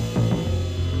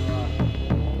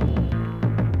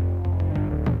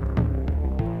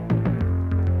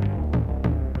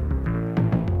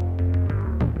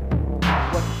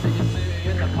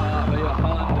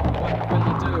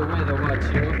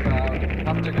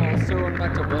 Have to go soon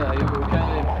back to where you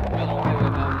came. Will we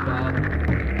remember?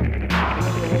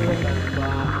 Will we remember?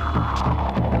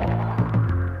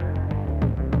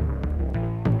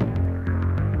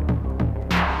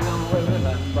 Will we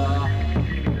remember?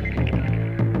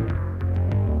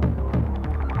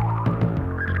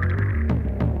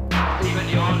 Even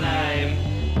your name.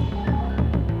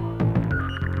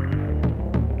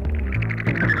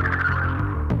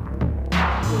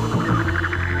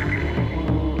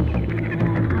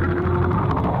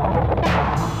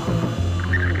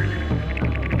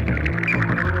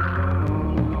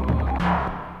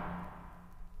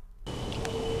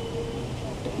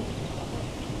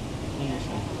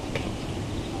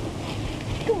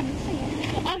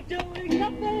 I'm doing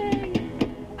nothing.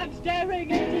 I'm staring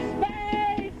into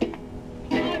space.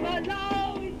 I'm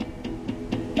alone,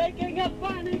 making a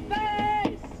funny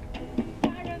face.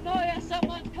 Paranoia,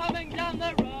 someone's coming down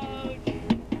the road.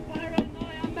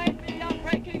 Paranoia, maybe I'm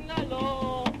breaking the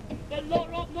law. The law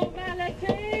of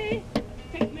normality.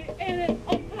 Take me in it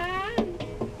offhand.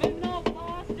 But not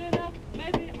fast enough,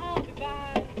 maybe I'll be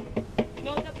banned.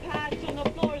 No, the pads on the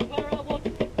floor is where I want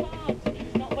to plant.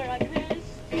 It's not where I piss.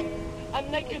 I'm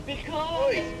naked because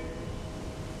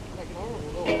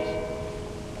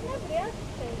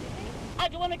I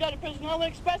don't want to go to prison. I want to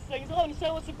express things. I want to say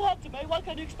what's important to me. Why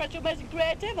can't you express your amazing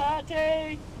creativity?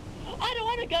 I don't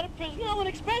want to go to prison. I want to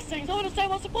express things. I want to say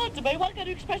what's important to me. Why can't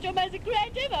you express your amazing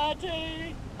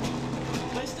creativity?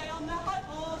 They stay on their high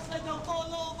horse. They don't fall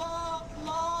over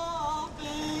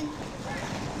laughing.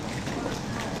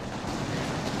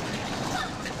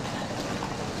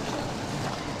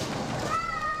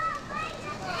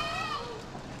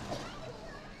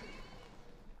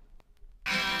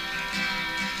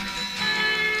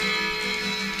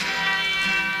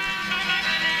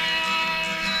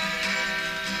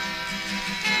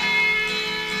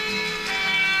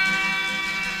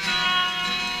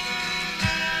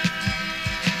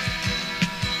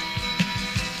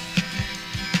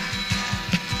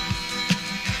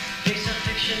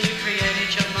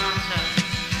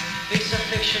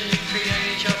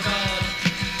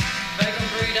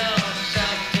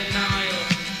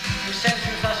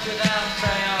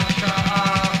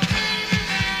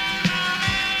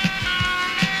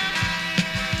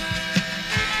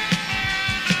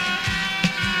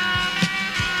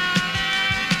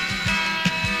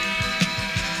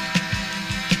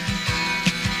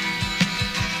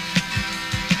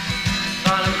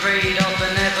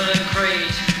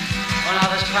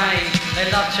 pain.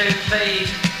 They love to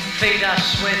feed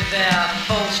us with their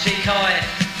false decoy.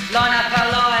 Line up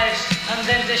our lives and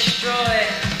then destroy.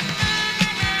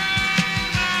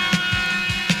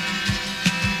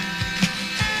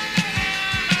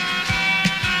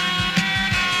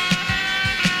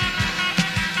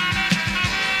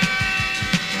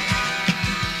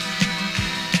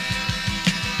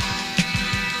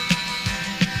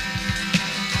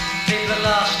 People at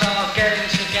last are getting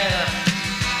together.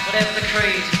 Whatever the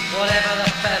creed, whatever the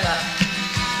feather.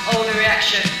 All the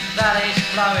reaction, valleys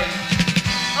flowing.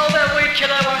 Oh, that weed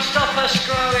killer won't stop us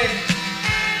growing.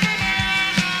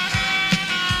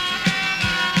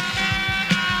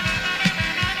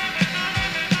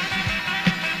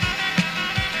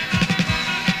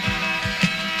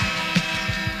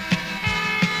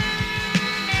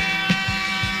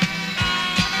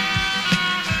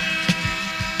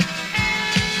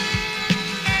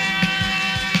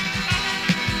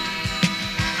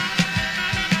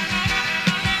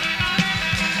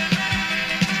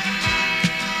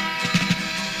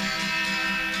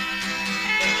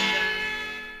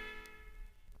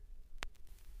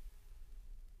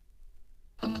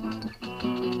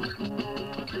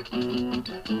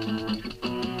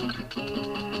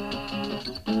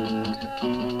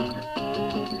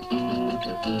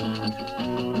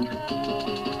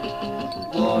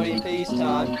 War in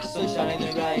peacetime, sunshine in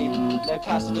the rain. No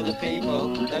pass for the people,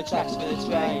 no tracks for the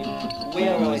train.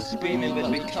 We're always screaming but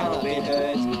we cannot be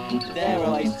heard. They're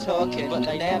always talking but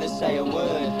they never say a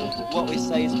word. What we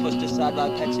say is pushed aside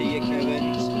like petty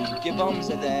ignorance. Your bombs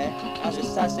are there as a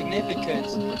sad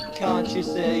significance. Can't you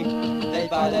see? They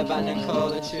buy their band and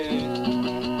call a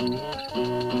tune.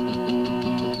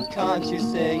 Can't you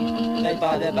see? They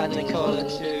buy their band and call a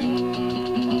tune.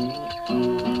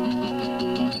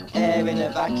 Air in a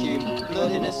vacuum,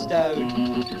 blood in a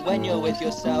stone. When you're with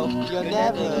yourself, you're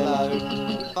never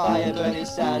alone. Fire burning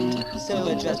sand,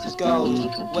 silver dressed as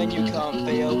gold. When you can't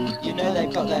feel, you know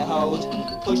they've got their hold.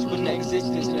 Push wouldn't exist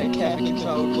in a carefully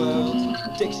controlled world.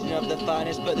 Diction of the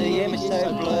finest, but the image is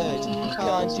so blurred.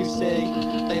 Can't you see?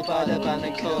 They buy their band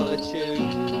and call a tune.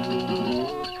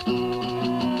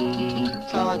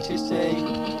 Can't you see?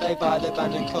 They buy their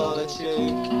band and call a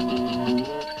tune.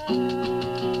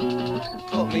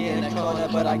 Put me in a corner,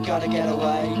 but I gotta get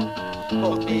away.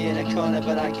 Put me in a corner,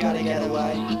 but I gotta get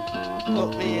away.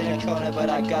 Put me in a corner, but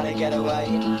I gotta get away.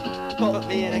 Put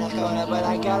me in a corner, but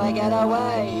I gotta get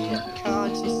away.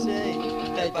 Can't you see?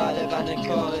 They buy the band and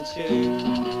call a tune.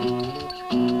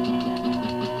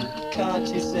 Can't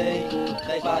you see?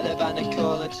 They buy the band and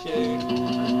call a tune.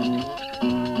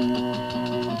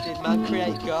 Did man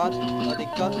create God, or did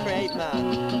God create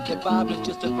man? The Bible is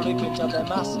just a blueprint of their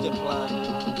master plan.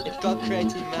 If God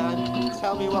created man,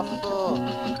 tell me what for?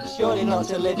 Surely not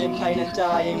to live in pain and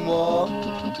die in war.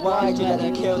 Why'd you let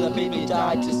them kill the people you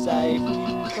died to save?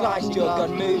 Christ, your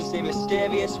God moves in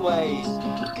mysterious ways.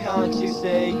 Can't you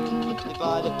see? They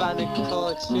buy the band and call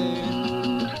a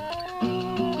tune.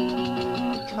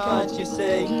 Can't you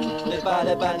see? They buy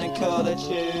the band and call a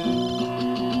tune.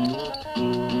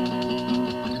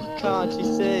 Can't you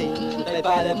see? They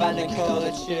buy the band and call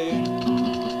a tune.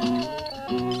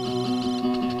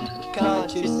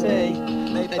 Can't you see?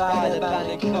 They buy the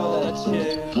band and call a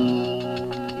tune.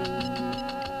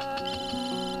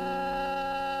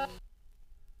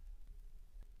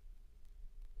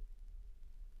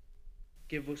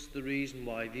 Give us the reason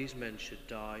why these men should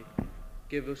die.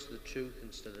 Give us the truth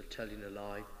instead of telling a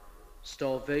lie.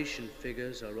 Starvation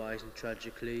figures are rising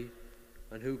tragically,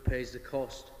 and who pays the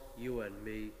cost? You and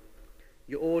me.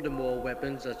 You order more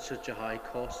weapons at such a high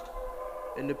cost.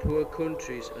 In the poor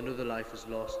countries, another life is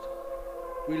lost.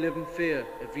 We live in fear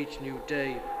of each new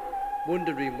day,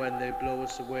 wondering when they blow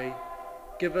us away.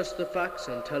 Give us the facts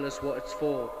and tell us what it's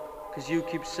for, 'cause you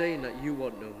keep saying that you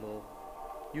want no more.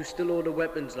 You still order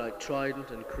weapons like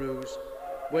Trident and Cruise.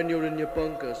 When you're in your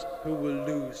bunkers, who will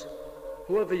lose?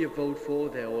 Whoever you vote for,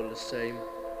 they're all the same.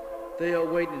 They are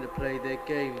waiting to play their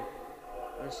game,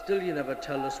 and still you never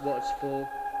tell us what it's for.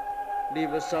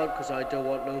 Leave us out 'cause I don't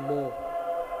want no more.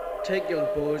 Take young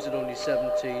boys at only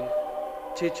 17,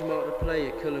 teach them how to play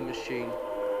a killer machine.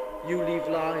 You leave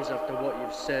lies after what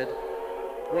you've said.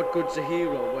 What good's a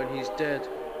hero when he's dead?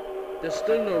 There's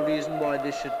still no reason why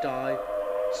they should die.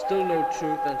 Still no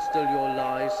truth and still your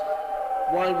lies.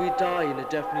 While we die in a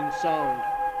deafening sound,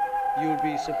 you'll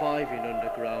be surviving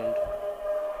underground.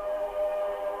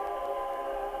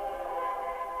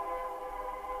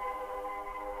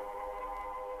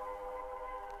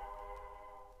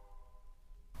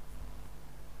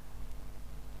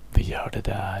 Vi hörde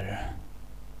där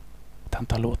ett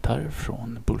antal låtar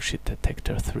från Bullshit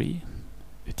Detector 3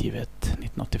 utgivet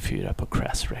 1984 på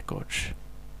Crass Records.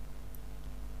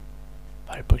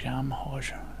 Varje program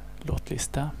har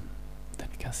låtlista där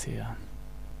ni kan se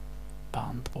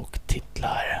band och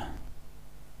titlar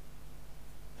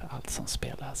för allt som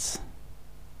spelas.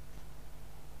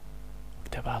 Och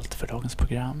det var allt för dagens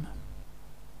program.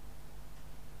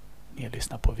 Ni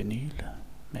lyssnar på ViNyL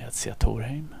med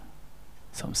C.I.A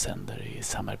som sänder i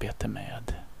samarbete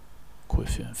med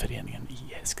KFUM-föreningen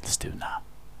i Eskilstuna.